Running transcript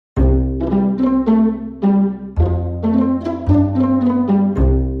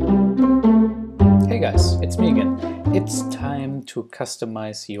It's time to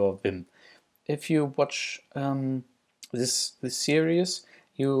customize your Vim. If you watch this series,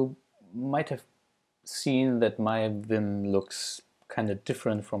 you might have seen that my Vim looks kind of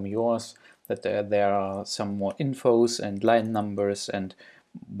different from yours, that there are some more infos and line numbers and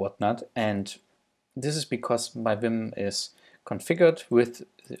whatnot. And this is because my Vim is configured with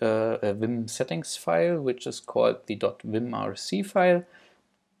a Vim settings file, which is called the .vimrc file.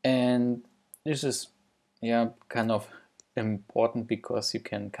 And this is kind of important because you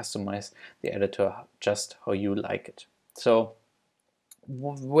can customize the editor just how you like it. So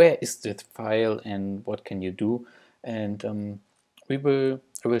where is this file and what can you do? And I will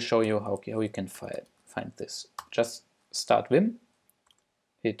show you how you can find this. Just start Vim,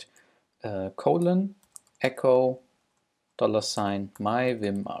 hit colon echo $my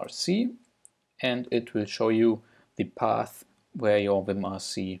vimrc, and it will show you the path where your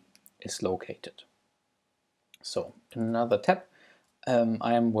vimrc is located. So in another tab,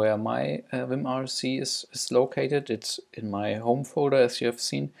 I am where my vimrc is located. It's in my home folder, as you have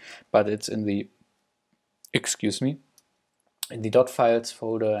seen, but it's in the, in the .files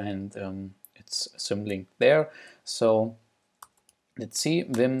folder, and it's assembling there. So let's see,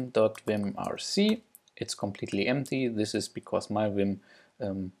 vim.vimrc. It's completely empty. This is because my Vim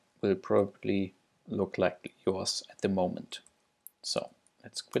will probably look like yours at the moment. So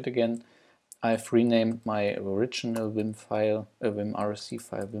let's quit again. I've renamed my original Vim file, vimrc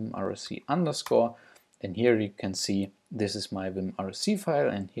file, vimrc underscore, and here you can see this is my vimrc file,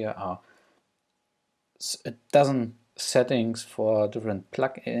 and here are a dozen settings for different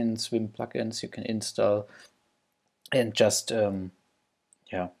plugins, Vim plugins you can install, and just a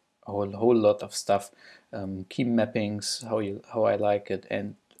whole lot of stuff, key mappings, how I like it,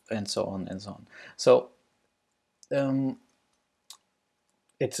 and so on and so on. So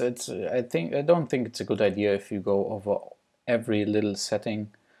I don't think it's a good idea if you go over every little setting,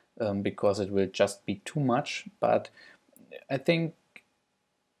 because it will just be too much. But I think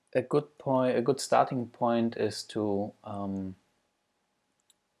a good starting point is to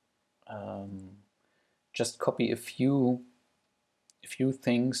just copy a few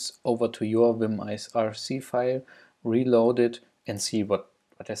things over to your vimrc file, reload it, and see what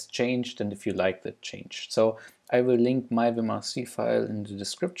has changed and if you like that change. So I will link my vimrc file in the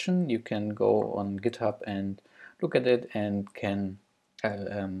description. You can go on GitHub and look at it and can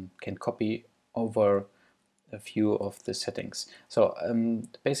copy over a few of the settings. So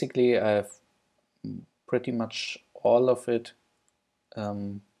basically I have pretty much all of it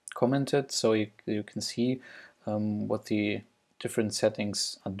commented, so you can see what the different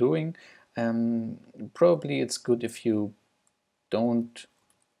settings are doing. Probably it's good if you don't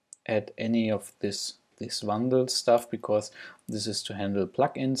add any of this bundle stuff, because this is to handle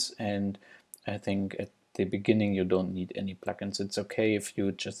plugins, and I think at the beginning you don't need any plugins. It's okay if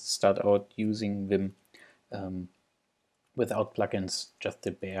you just start out using Vim without plugins, just the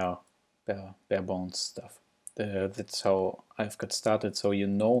bare bones stuff. That's how I've got started, so you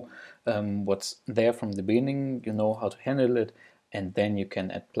know what's there from the beginning, you know how to handle it, and then you can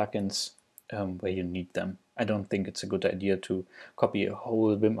add plugins where you need them. I don't think it's a good idea to copy a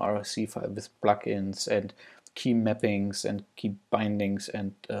whole vimrc file with plugins and key mappings and key bindings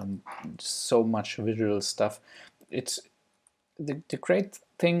and so much visual stuff. It's the great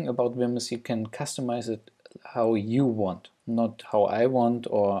thing about Vim is you can customize it how you want, not how I want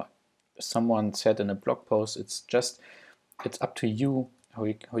or someone said in a blog post. It's up to you how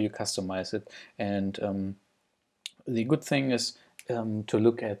you customize it. And the good thing is to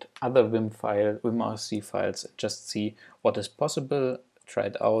look at other vimrc files, just see what is possible, try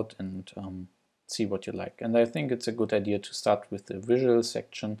it out, and see what you like. And I think it's a good idea to start with the visual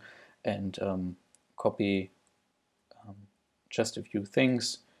section and copy just a few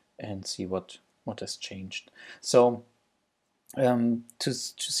things and see what has changed. So to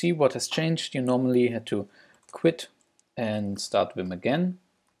see what has changed, you normally had to quit and start Vim again,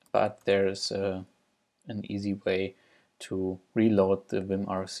 but there is an easy way to reload the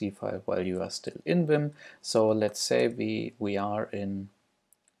vimrc file while you are still in Vim. So let's say we are in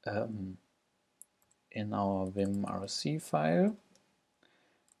our vimrc file,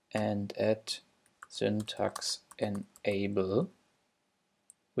 and add syntax enable,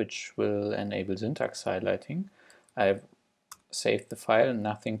 which will enable syntax highlighting. I've saved the file,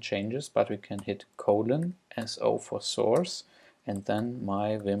 nothing changes, but we can hit colon so for source and then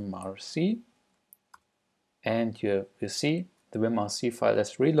my vimrc, and you see the vimrc file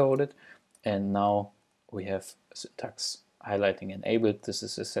is reloaded, and now we have syntax highlighting enabled. This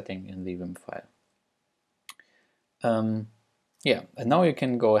is a setting in the Vim file. And now you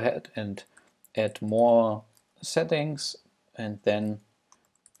can go ahead and add more settings, and then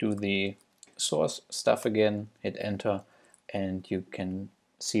do the source stuff again, hit enter, and you can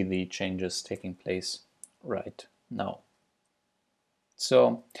see the changes taking place right now.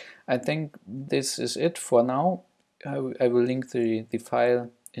 So I think this is it for now. I will link the file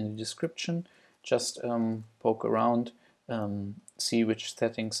in the description. Just poke around, see which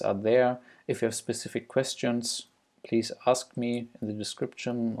settings are there. If you have specific questions, please ask me in the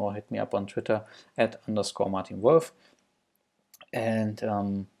description or hit me up on Twitter @_MartinWolf.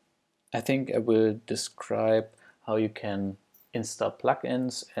 And I think I will describe how you can install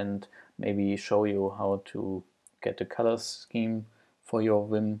plugins and maybe show you how to get a color scheme for your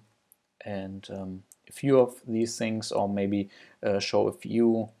Vim, and a few of these things, or maybe show a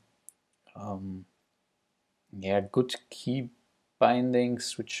few good key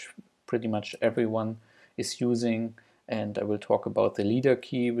bindings which pretty much everyone is using. And I will talk about the leader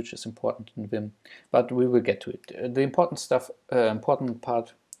key, which is important in Vim, but we will get to it. The important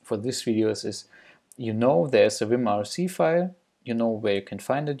part for this video is you know there's a vimrc file, you know where you can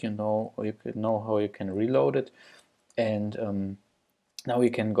find it, you know how you can reload it, and now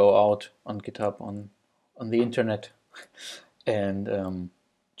we can go out on GitHub, on the internet, and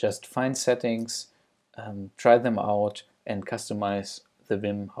just find settings, try them out, and customize the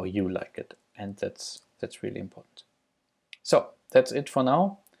Vim how you like it. And that's really important. So that's it for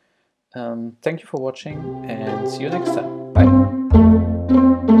now. Thank you for watching, and see you next time. Bye.